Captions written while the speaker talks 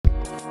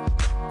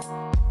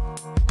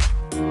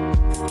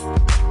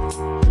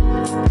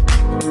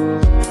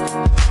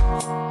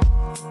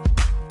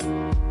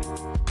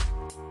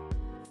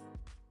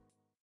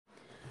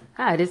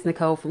Hi, this is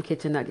Nicole from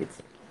Kitchen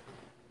Nuggets.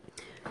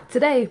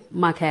 Today,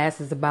 my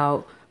cast is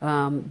about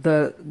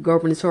the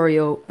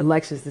gubernatorial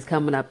elections that's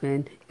coming up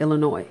in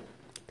Illinois.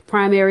 The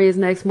primary is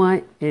next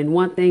month, and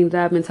one thing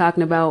that I've been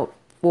talking about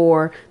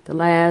for the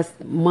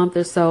last month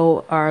or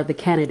so are the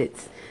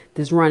candidates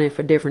that's running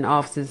for different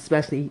offices,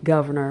 especially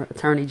governor,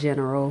 attorney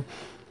general,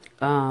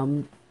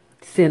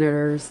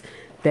 senators,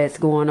 that's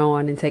going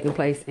on and taking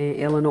place in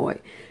Illinois.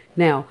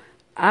 Now,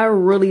 I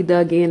really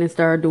dug in and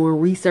started doing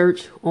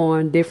research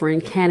on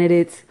different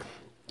candidates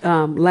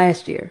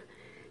last year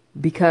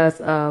because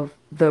of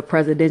the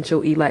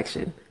presidential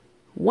election.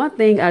 One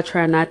thing I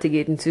try not to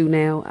get into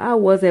now, I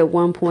was at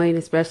one point,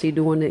 especially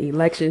during the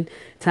election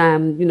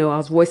time, I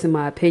was voicing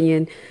my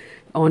opinion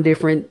on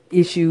different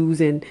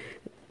issues and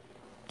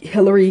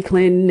Hillary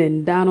Clinton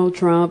and Donald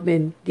Trump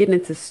and getting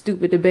into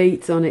stupid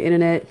debates on the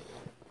internet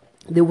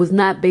that was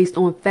not based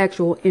on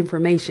factual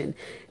information.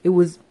 It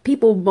was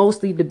people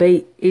mostly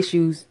debate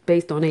issues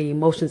based on their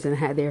emotions and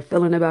how they're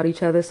feeling about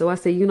each other. So I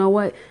say, you know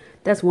what?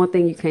 That's one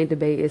thing you can't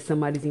debate is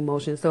somebody's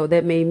emotions. So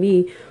that made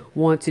me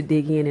want to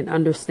dig in and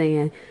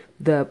understand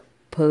the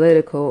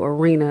political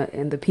arena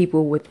and the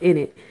people within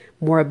it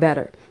more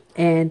better,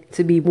 and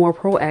to be more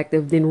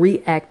proactive than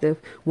reactive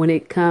when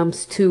it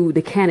comes to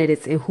the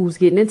candidates and who's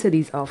getting into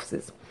these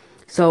offices.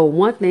 So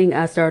one thing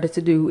I started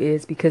to do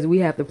is, because we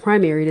have the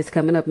primary that's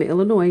coming up in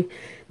Illinois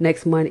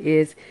next month,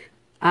 is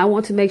I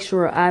want to make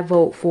sure I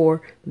vote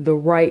for the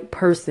right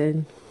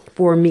person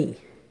for me.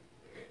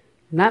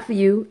 Not for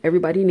you.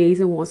 Everybody needs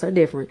and wants are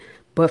different.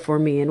 But for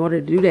me, in order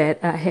to do that,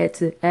 I had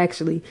to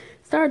actually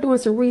start doing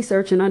some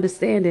research and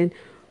understanding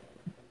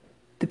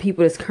the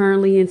people that's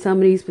currently in some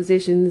of these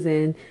positions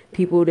and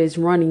people that's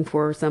running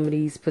for some of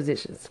these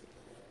positions.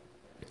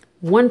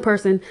 One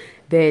person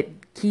that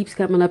keeps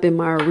coming up in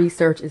my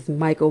research is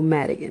Michael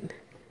Madigan.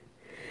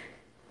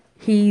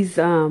 He's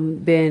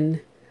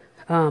been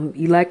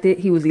elected.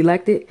 He was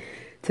elected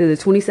to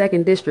the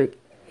 22nd district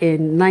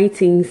in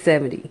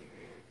 1970.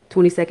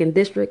 22nd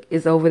district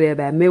is over there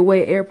by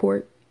Midway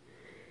Airport,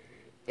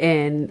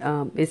 and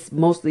it's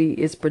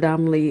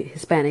predominantly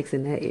Hispanics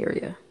in that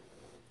area.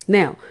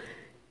 Now,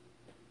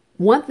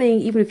 one thing,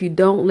 even if you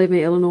don't live in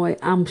Illinois,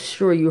 I'm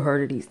sure you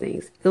heard of these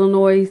things.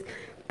 Illinois,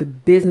 the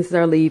businesses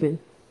are leaving.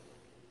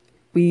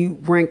 We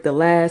rank the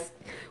last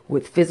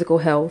with physical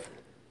health.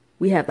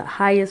 We have the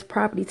highest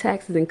property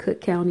taxes in Cook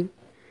County,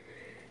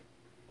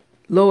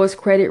 lowest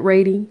credit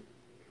rating,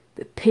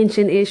 the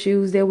pension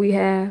issues that we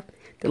have.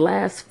 The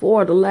last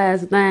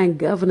 9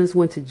 governors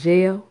went to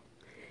jail.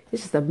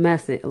 It's just a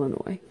mess in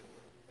Illinois.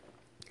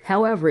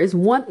 However, it's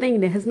one thing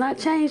that has not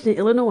changed in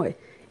Illinois.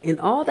 In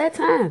all that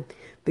time,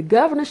 the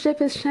governorship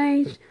has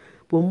changed,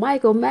 but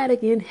Michael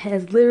Madigan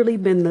has literally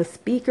been the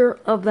Speaker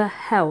of the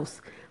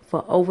House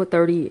for over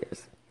 30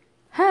 years.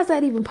 How is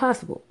that even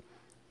possible?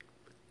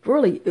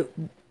 Really,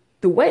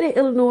 the way that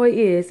Illinois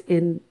is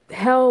and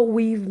how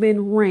we've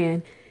been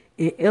ran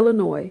in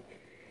Illinois,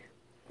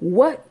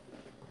 what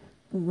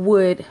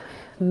would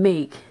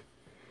make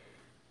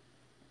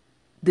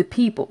the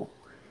people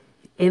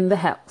in the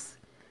House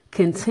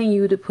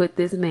continue to put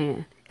this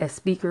man as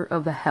Speaker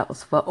of the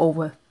House for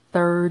over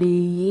 30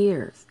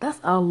 years? That's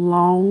a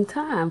long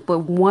time for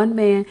one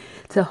man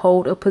to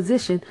hold a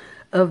position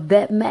of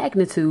that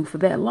magnitude for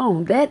that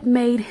long.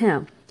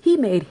 He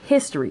made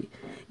history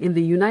in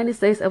the United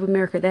States of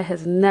America that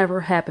has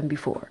never happened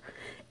before.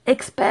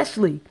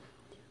 Especially,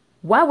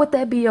 why would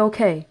that be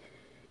okay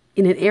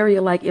in an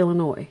area like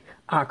Illinois?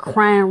 Our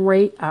crime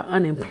rate, our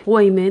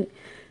unemployment,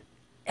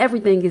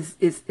 everything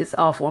is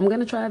awful. I'm going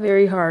to try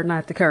very hard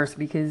not to curse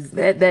because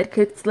that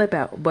could slip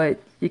out. But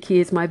your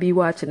kids might be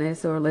watching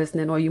this or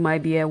listening, or you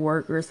might be at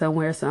work or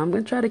somewhere. So I'm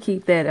going to try to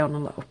keep that on the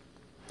low.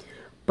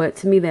 But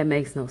to me, that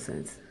makes no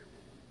sense.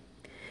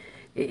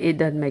 It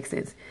doesn't make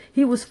sense.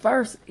 He was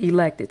first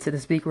elected to the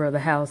Speaker of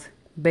the House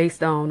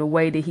based on the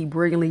way that he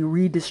brilliantly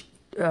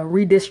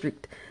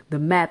redistricted the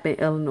map in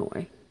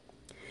Illinois.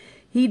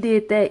 He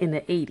did that in the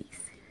 80s.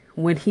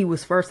 When he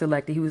was first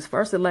elected. He was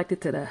first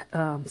elected to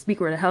the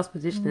Speaker of the House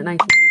position in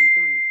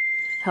 1983.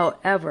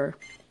 However,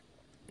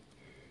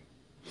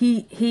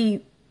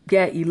 he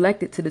got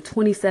elected to the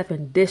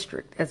 27th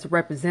district as a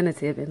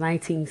representative in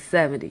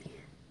 1970.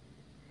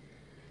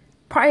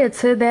 Prior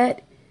to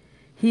that,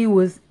 he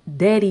was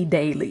Daddy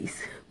Daley's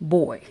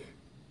boy.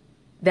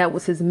 That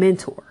was his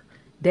mentor.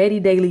 Daddy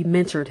Daley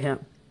mentored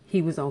him.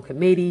 He was on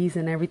committees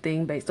and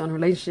everything based on the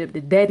relationship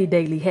that Daddy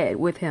Daley had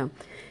with him,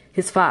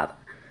 his father.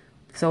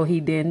 So he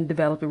then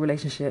developed a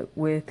relationship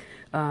with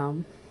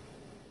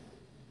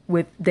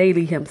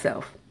Daley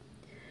himself.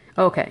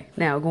 Okay,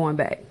 now going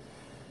back.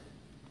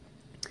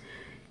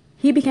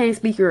 He became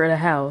Speaker of the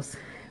House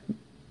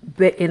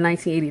in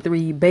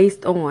 1983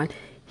 based on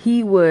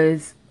he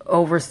was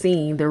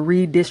overseeing the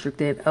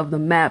redistricting of the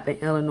map in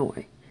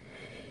Illinois.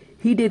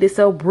 He did it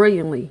so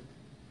brilliantly.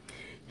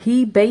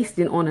 He based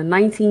it on a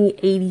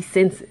 1980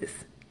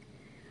 census.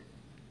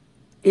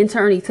 In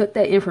turn, he took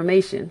that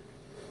information.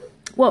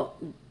 Well,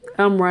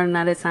 I'm running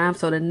out of time,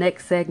 so the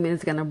next segment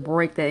is going to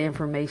break that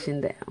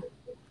information down.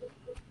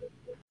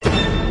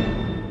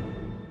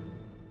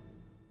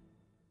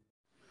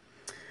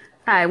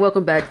 Hi,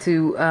 welcome back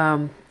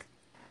to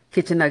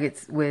Kitchen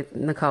Nuggets with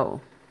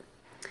Nicole.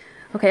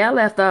 Okay, I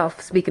left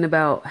off speaking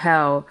about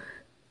how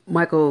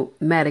Michael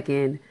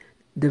Madigan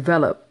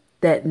developed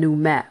that new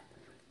map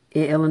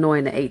in Illinois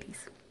in the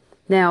 80s.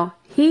 Now,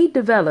 he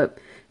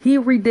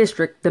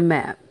redistricted the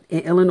map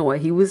in Illinois.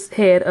 He was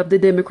head of the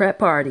Democrat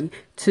Party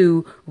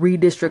to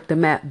redistrict the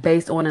map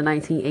based on the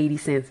 1980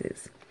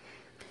 census.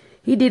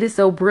 He did it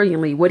so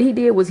brilliantly. What he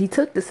did was he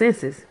took the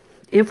census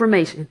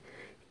information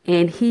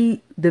and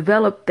he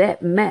developed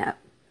that map,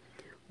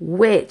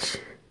 which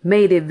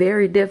made it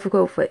very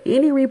difficult for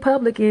any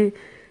Republican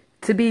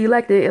to be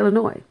elected in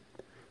Illinois.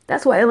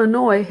 That's why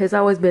Illinois has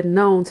always been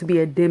known to be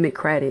a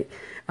Democratic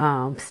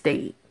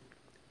state.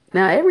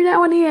 Now, every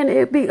now and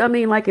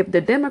then, like if the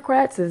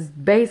Democrats is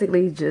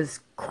basically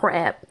just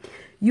crap,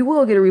 you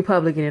will get a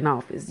Republican in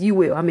office. You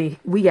will. I mean,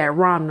 we got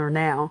Romner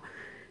now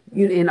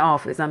in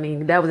office. I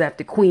mean, that was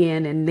after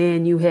Quinn, and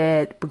then you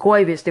had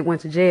Blagojevich that went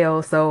to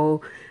jail.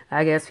 So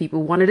I guess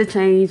people wanted to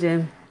change,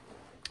 and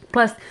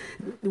plus,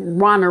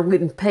 Ronner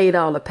wouldn't paid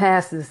all the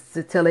pastors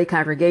to tell their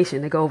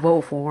congregation to go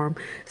vote for him.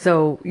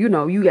 So, you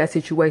got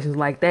situations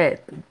like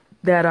that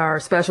are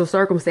special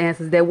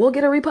circumstances that will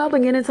get a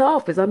Republican into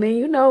office. I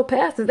mean,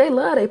 pastors, they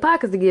love their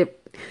pockets to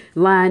get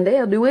lined.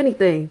 They'll do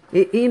anything.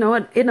 It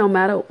don't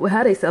matter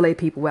how they sell their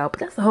people out,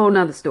 but that's a whole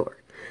nother story.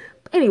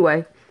 But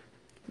anyway,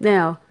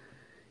 now,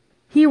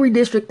 he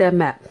redistricted that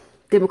map.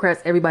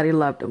 Democrats, everybody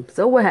loved him.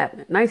 So what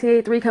happened?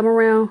 1983 come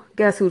around,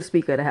 guess who the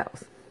Speaker of the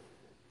House?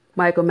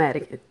 Michael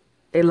Madigan.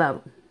 They love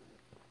him.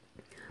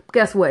 But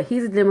guess what?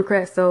 He's a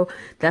Democrat, so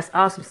that's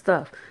awesome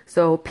stuff.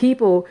 So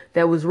people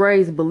that was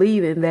raised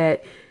believing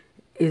that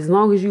as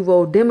long as you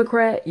vote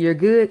Democrat, you're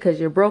good because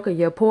you're broke and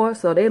you're poor.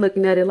 So they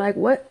looking at it like,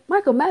 what?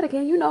 Michael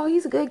Madigan,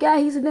 he's a good guy.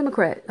 He's a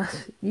Democrat.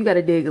 You got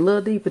to dig a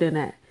little deeper than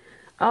that.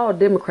 All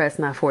Democrats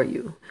not for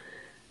you.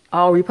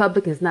 All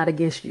Republicans not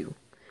against you.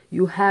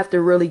 You have to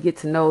really get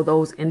to know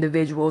those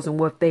individuals and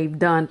what they've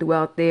done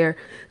throughout their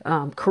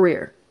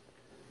career.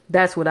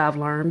 That's what I've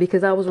learned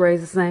because I was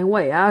raised the same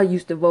way. I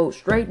used to vote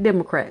straight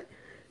Democrat,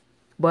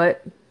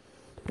 but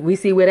we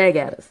see where that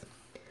got us.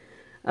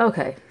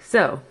 Okay,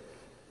 so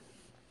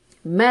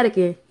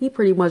Madigan, he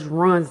pretty much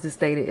runs the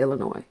state of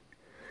Illinois.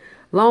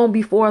 Long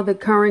before the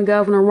current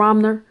governor,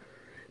 Romner,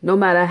 no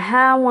matter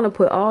how I want to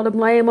put all the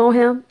blame on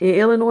him in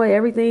Illinois,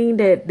 everything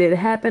that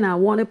happened, I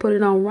want to put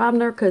it on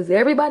Romner because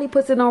everybody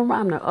puts it on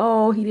Romner.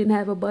 Oh, he didn't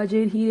have a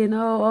budget. He didn't,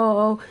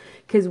 oh.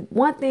 Because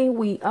one thing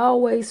we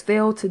always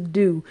fail to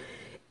do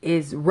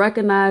is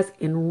recognize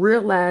and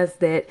realize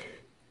that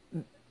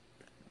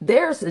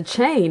there's a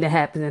chain that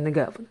happens in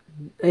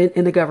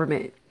the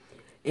government,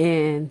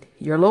 in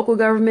your local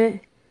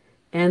government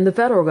and the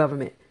federal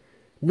government.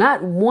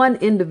 Not one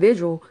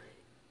individual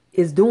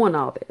is doing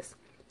all this.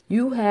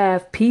 You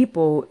have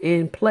people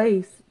in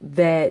place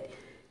that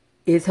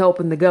is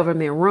helping the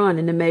government run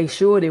and to make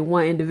sure that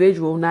one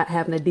individual not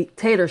having a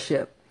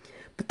dictatorship.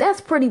 But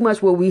that's pretty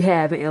much what we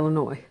have in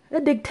Illinois,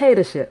 a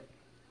dictatorship.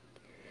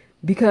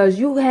 Because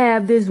you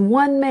have this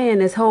one man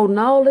that's holding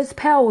all this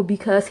power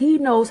because he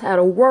knows how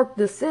to work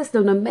the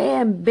system. The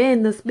man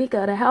been the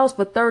Speaker of the House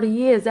for 30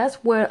 years. That's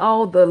where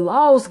all the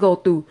laws go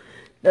through.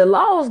 The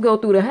laws go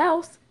through the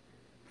House.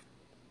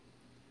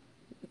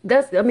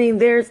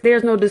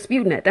 There's no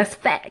disputing that. That's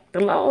fact.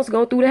 The laws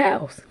go through the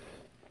House.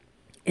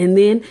 And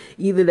then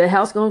either the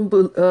House going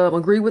to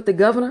agree with the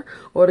governor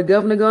or the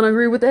governor going to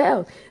agree with the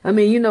House.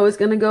 It's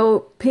going to go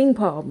ping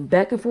pong,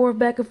 back and forth,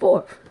 back and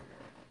forth.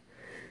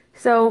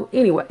 So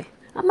anyway,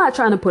 I'm not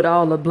trying to put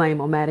all the blame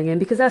on Madigan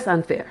because that's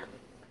unfair.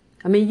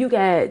 You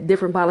got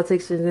different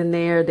politicians in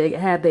there. They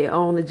have their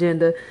own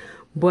agenda.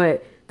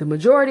 But the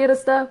majority of the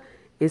stuff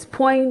is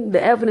pointing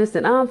the evidence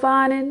that I'm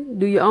finding.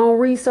 Do your own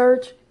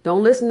research.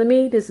 Don't listen to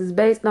me. This is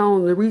based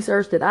on the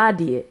research that I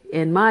did,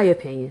 in my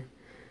opinion.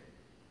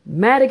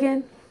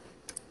 Madigan,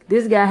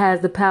 this guy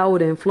has the power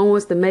to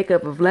influence the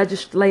makeup of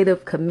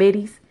legislative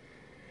committees.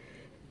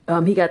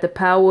 He got the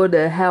power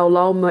to how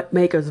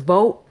lawmakers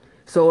vote.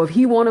 So if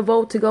he want to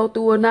vote to go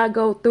through or not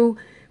go through,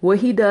 what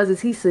he does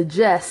is he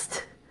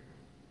suggests.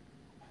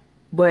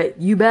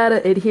 But you better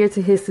adhere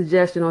to his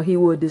suggestion or he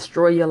will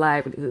destroy your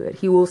livelihood.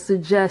 He will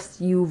suggest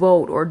you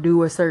vote or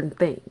do a certain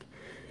thing.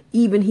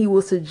 Even he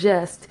will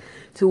suggest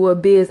to a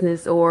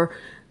business or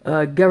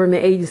a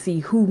government agency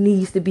who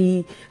needs to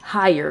be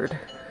hired.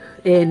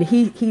 And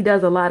he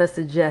does a lot of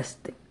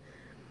suggesting.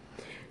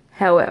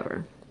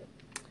 However,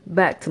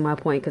 back to my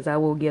point because I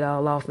will get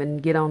all off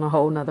and get on a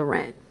whole nother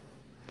rant.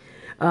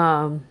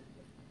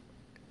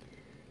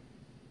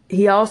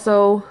 He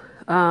also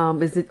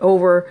is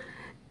over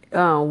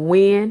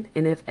when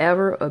and if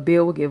ever a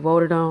bill will get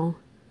voted on.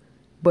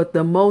 But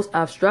the most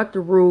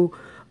obstructive rule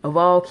of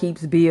all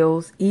keeps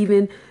bills,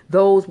 even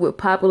those with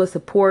popular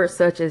support,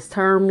 such as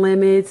term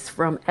limits,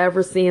 from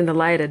ever seeing the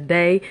light of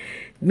day.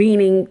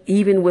 Meaning,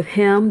 even with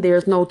him,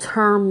 there's no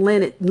term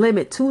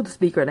limit to the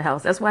Speaker of the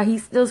House. That's why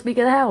he's still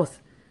Speaker of the House.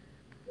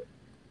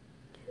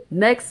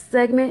 Next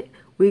segment,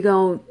 we're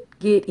going to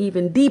get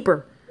even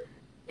deeper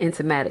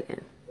into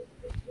Madigan.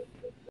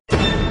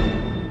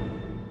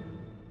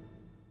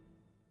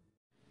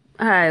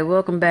 Hi,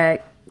 welcome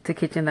back to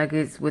Kitchen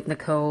Nuggets with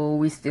Nicole.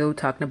 We still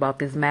talking about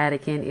this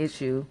Madigan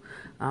issue.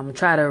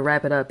 Try to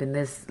wrap it up in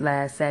this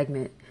last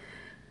segment.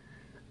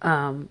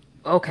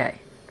 Okay,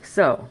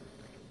 so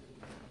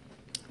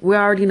we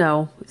already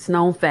know it's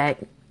known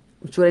fact.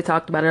 I'm sure they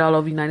talked about it all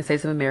over the United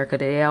States of America.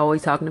 They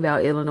always talking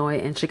about Illinois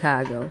and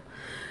Chicago.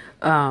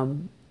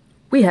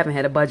 We haven't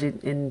had a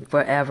budget in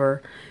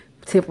forever.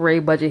 Temporary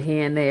budget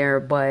here and there,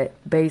 but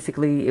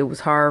basically it was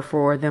hard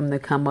for them to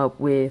come up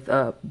with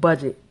a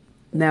budget.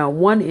 Now,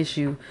 one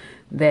issue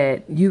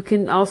that you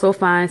can also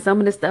find some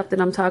of the stuff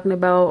that I'm talking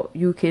about,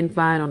 you can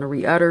find on the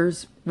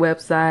Reuters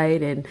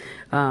website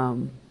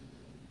and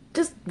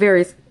just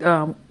various,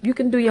 you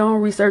can do your own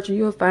research and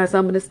you'll find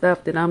some of the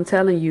stuff that I'm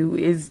telling you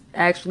is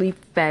actually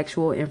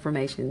factual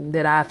information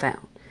that I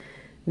found.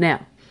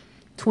 Now,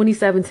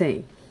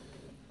 2017,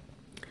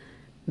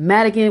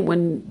 Madigan,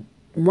 when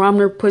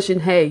Romner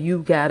pushing, hey,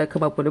 you got to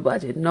come up with a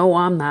budget. No,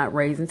 I'm not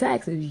raising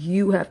taxes.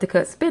 You have to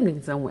cut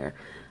spending somewhere.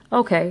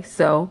 Okay,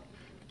 so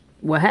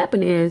what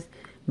happened is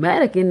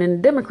Madigan and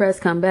the Democrats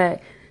come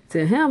back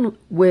to him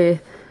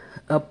with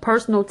a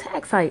personal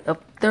tax hike of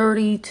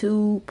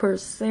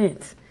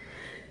 32%.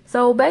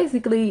 So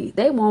basically,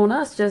 they want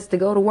us just to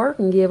go to work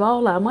and give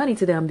all our money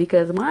to them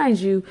because, mind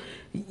you,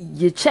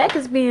 your check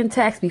is being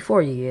taxed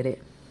before you get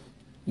it.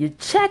 Your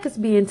check is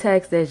being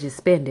taxed as you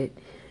spend it.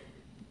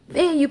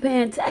 Then you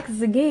paying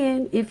taxes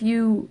again if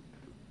you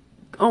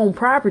own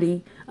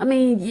property. I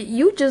mean,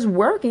 you just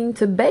working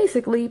to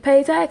basically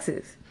pay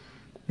taxes.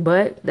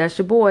 But that's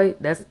your boy.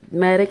 That's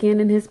Madigan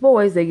and his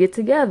boys. They get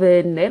together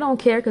and they don't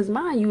care because,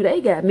 mind you,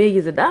 they got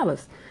millions of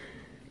dollars.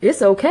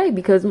 It's okay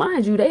because,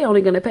 mind you, they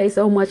only going to pay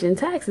so much in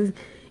taxes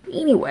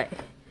anyway.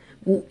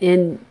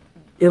 In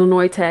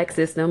Illinois tax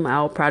system,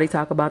 I'll probably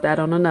talk about that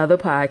on another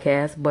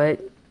podcast,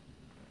 but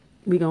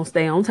we're going to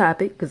stay on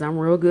topic because I'm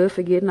real good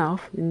for getting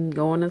off and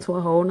going into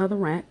a whole nother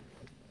rant.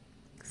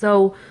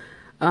 So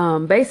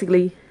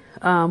basically,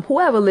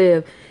 whoever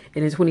lived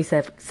in the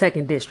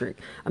 22nd district,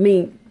 I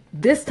mean,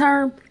 this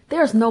term,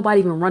 there's nobody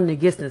even running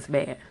against this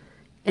man.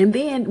 And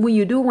then when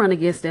you do run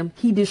against him,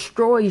 he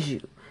destroys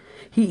you.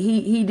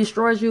 He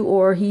destroys you,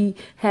 or he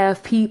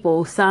have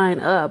people sign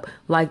up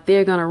like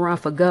they're going to run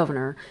for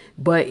governor,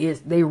 but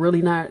they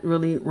really not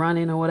really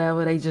running or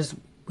whatever. He just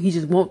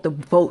want the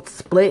votes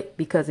split,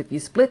 because if you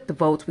split the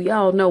votes, we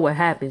all know what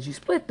happens. You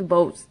split the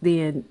votes,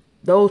 then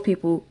those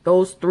people,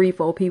 those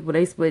 3-4 people,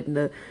 they splitting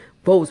the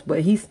votes,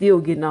 but he's still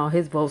getting all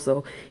his votes,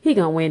 so he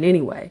gonna win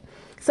anyway.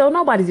 So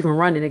nobody's even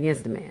running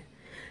against the man.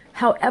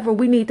 However,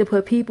 we need to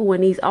put people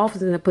in these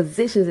offices and the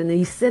positions and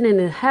these sitting in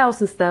the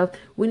House and stuff.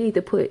 We need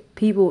to put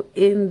people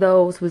in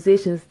those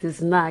positions that's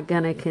not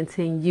going to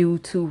continue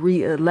to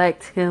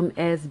re-elect him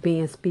as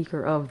being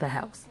Speaker of the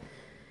House.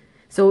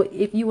 So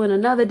if you in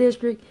another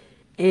district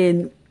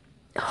and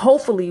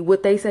hopefully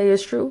what they say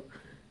is true,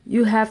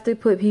 you have to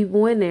put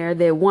people in there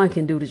that one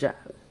can do the job.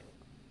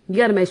 You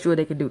got to make sure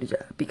they can do the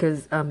job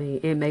because, I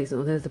mean, it makes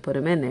no sense to put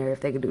them in there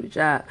if they can do the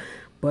job.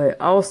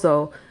 But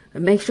also,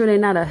 make sure they're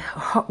not a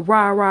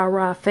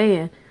rah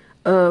fan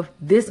of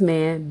this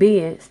man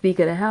being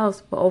Speaker of the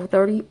House for over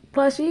 30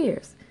 plus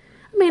years.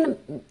 I mean,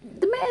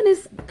 the man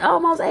is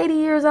almost 80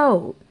 years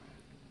old.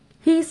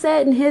 He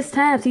said in his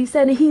times, he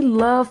said he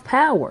loved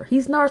power.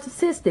 He's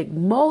narcissistic.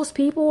 Most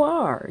people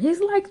are.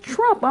 He's like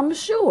Trump, I'm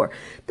sure.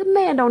 The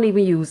man don't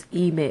even use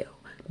email.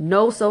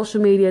 No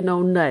social media,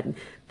 no nothing.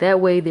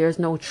 That way there's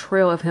no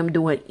trail of him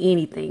doing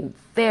anything.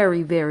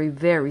 Very, very,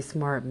 very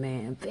smart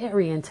man.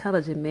 Very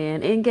intelligent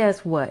man. And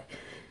guess what?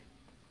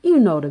 You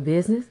know the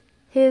business.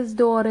 His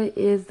daughter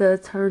is the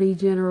Attorney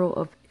General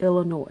of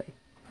Illinois.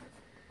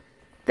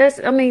 That's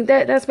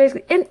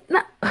basically, and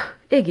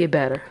it get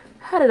better.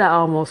 How did I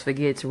almost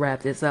forget to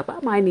wrap this up? I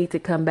might need to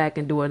come back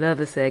and do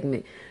another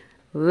segment,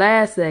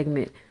 last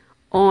segment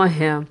on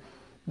him,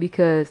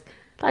 because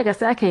like I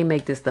said, I can't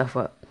make this stuff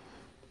up.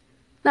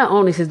 Not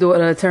only is his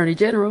daughter Attorney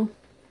General,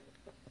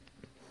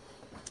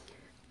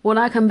 when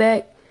I come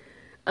back,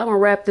 I'm going to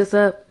wrap this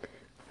up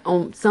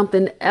on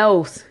something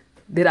else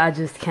that I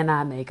just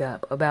cannot make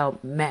up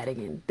about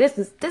Madigan. This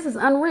is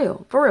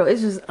unreal. For real,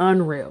 it's just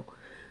unreal.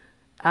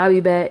 I'll be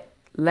back,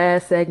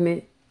 last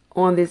segment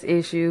on this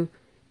issue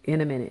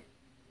in a minute.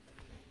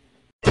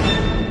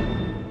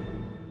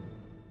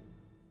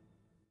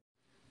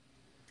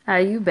 Hi,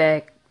 you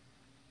back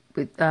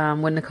with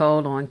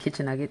Nicole on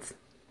Kitchen Nuggets.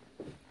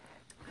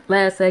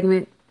 Last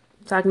segment,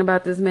 talking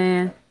about this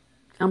man.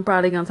 I'm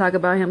probably going to talk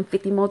about him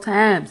 50 more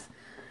times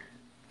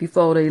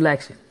before the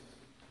election.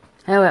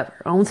 However,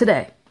 on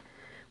today,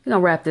 we're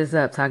going to wrap this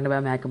up talking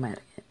about Michael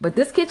Madigan. But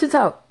this kitchen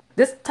talk,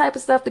 this type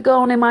of stuff to go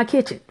on in my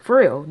kitchen, for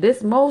real.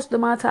 Most of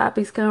my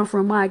topics come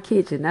from my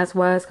kitchen. That's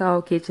why it's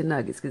called Kitchen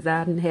Nuggets, because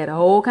I done had a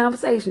whole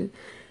conversation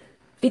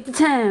 50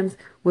 times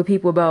with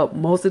people about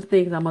most of the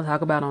things I'm going to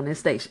talk about on this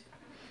station.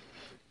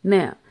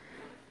 Now,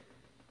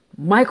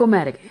 Michael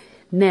Madigan.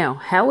 Now,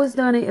 how it's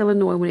done in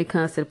Illinois when it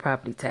comes to the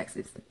property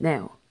taxes.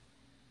 Now,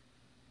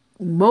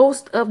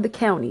 most of the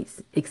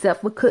counties,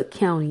 except for Cook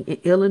County in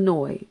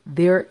Illinois,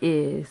 there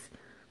is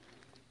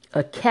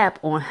a cap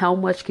on how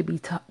much could be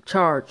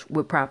charged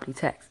with property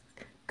tax.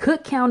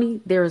 Cook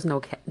County, there is no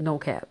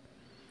cap.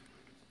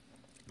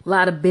 A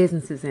lot of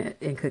businesses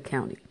in Cook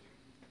County.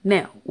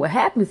 Now, what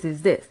happens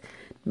is this.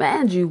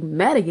 Mind you,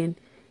 Madigan,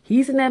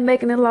 he's in there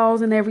making the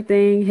laws and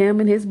everything. Him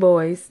and his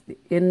boys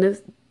in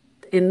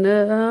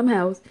the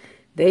house,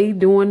 they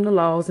doing the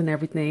laws and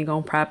everything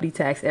on property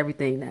tax,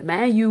 everything. Now,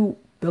 mind you,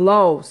 the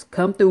laws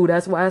come through.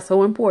 That's why it's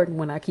so important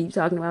when I keep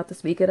talking about the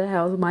Speaker of the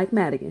House, Mike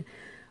Madigan.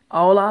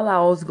 All our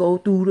laws go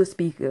through the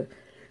Speaker.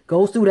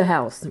 Goes through the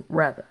House,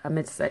 rather. I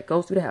meant to say,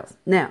 goes through the House.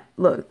 Now,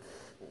 look.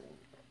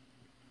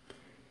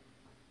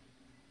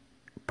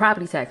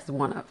 Property tax is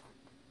one of them.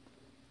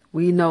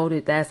 We know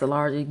that that's the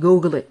largest.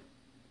 Google it.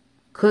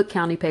 Cook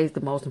County pays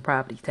the most in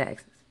property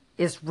taxes.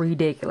 It's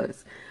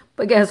ridiculous.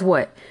 But guess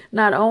what?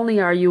 Not only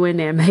are you in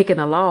there making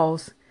the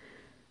laws,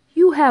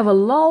 you have a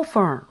law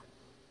firm.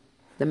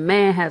 The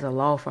man has a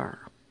law firm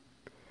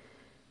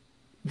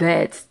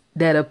that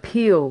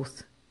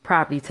appeals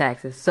property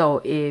taxes.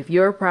 So if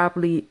your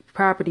property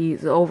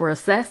is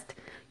overassessed,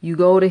 you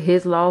go to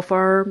his law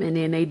firm and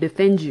then they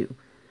defend you.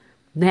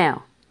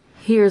 Now,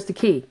 here's the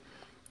key.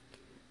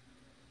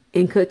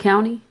 In Cook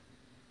County,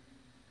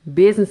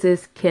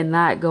 businesses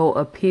cannot go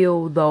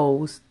appeal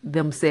those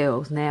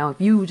themselves. Now, if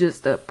you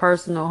just a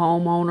personal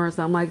homeowner or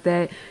something like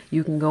that,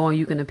 you can go and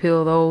you can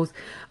appeal those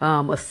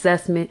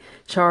assessment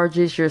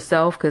charges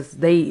yourself, because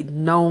they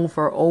known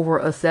for over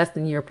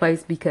assessing your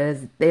place,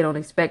 because they don't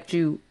expect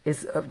you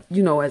as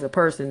as a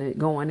person to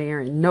go in there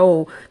and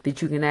know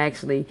that you can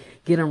actually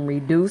get them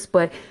reduced.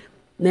 But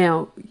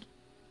now,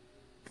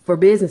 for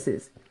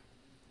businesses,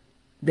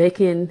 they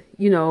can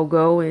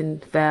go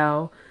and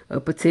file a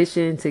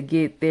petition to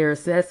get their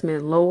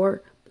assessment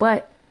lowered,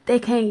 but they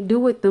can't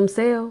do it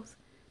themselves.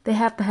 They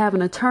have to have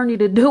an attorney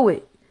to do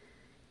it.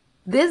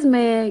 This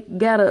man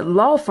got a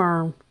law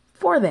firm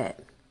for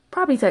that.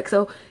 Property tax.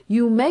 So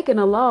you making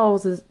the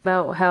laws is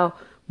about how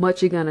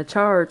much you're going to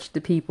charge the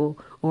people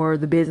or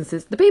the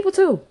businesses, the people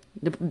too,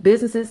 the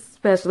businesses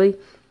especially,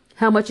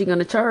 how much you're going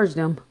to charge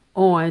them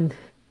on,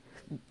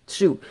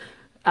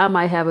 I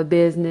might have a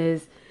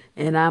business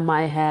and I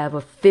might have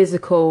a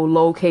physical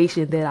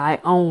location that I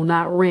own,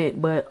 not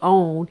rent, but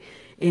own,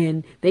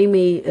 and they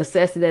may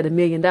assess it at $1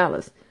 million.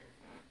 It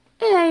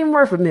ain't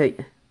worth $1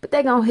 million, but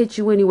they're going to hit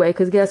you anyway,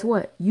 because guess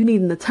what? You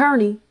need an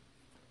attorney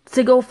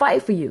to go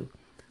fight for you.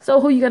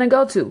 So who you going to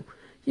go to?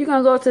 You're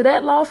going to go to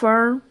that law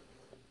firm,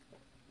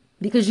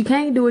 because you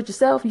can't do it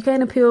yourself. You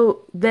can't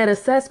appeal that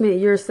assessment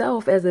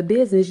yourself as a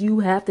business. You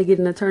have to get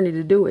an attorney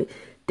to do it.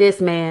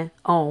 This man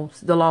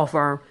owns the law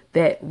firm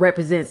that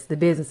represents the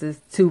businesses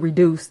to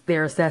reduce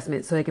their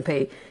assessment so they can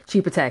pay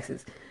cheaper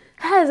taxes.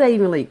 How is that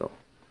even legal?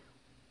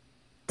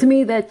 To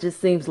me, that just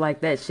seems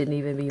like that shouldn't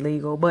even be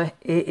legal, but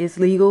it's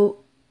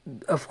legal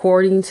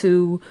according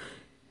to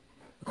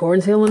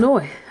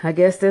Illinois. I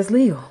guess that's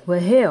legal.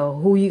 But hell,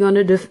 who you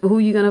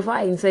gonna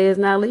fight and say it's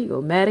not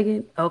legal?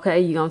 Madigan?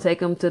 Okay, you gonna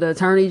take him to the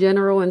Attorney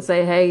General and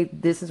say, hey,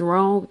 this is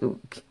wrong?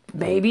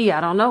 Maybe,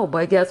 I don't know.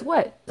 But guess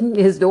what?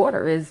 His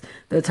daughter is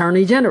the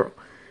Attorney General.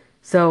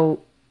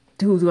 So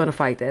who's going to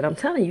fight that? I'm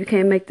telling you, you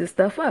can't make this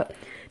stuff up.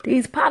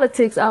 These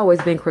politics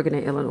always been crooked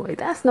in Illinois.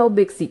 That's no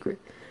big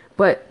secret.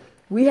 But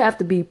we have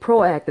to be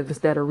proactive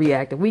instead of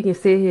reactive. We can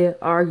sit here,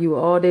 argue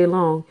all day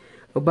long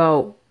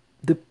about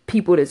the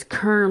people that's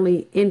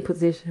currently in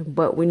position,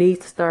 but we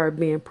need to start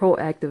being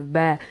proactive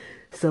by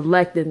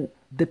selecting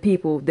the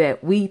people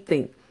that we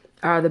think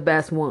are the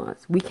best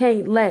ones. We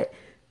can't let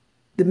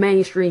the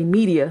mainstream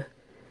media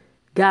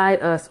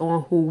guide us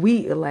on who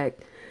we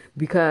elect,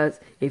 because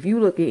if you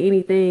look at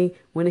anything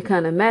when it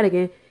comes to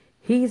Madigan,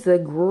 he's a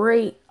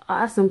great,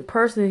 awesome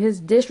person. His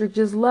district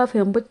just love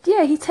him. But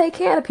yeah, he take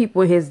care of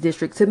people in his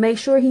district to make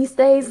sure he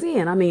stays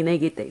in. I mean, they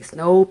get their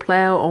snow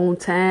plow on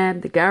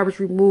time, the garbage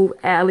removed,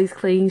 alleys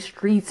clean,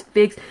 streets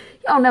fixed.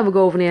 Y'all never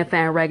go over there and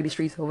find raggedy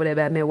streets over there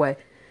by Midway.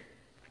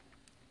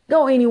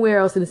 Go anywhere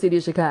else in the city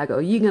of Chicago,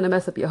 you're going to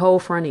mess up your whole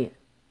front end.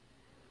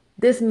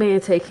 This man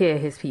take care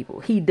of his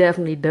people. He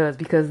definitely does,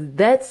 because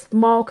that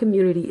small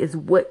community is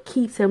what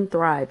keeps him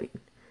thriving.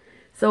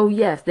 So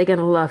yes, they're going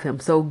to love him.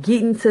 So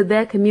getting to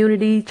that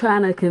community,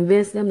 trying to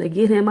convince them to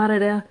get him out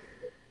of there,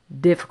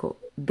 difficult.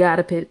 Got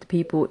to put the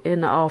people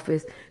in the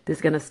office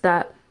that's going to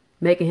stop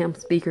making him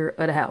Speaker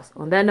of the House.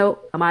 On that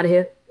note, I'm out of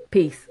here.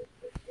 Peace.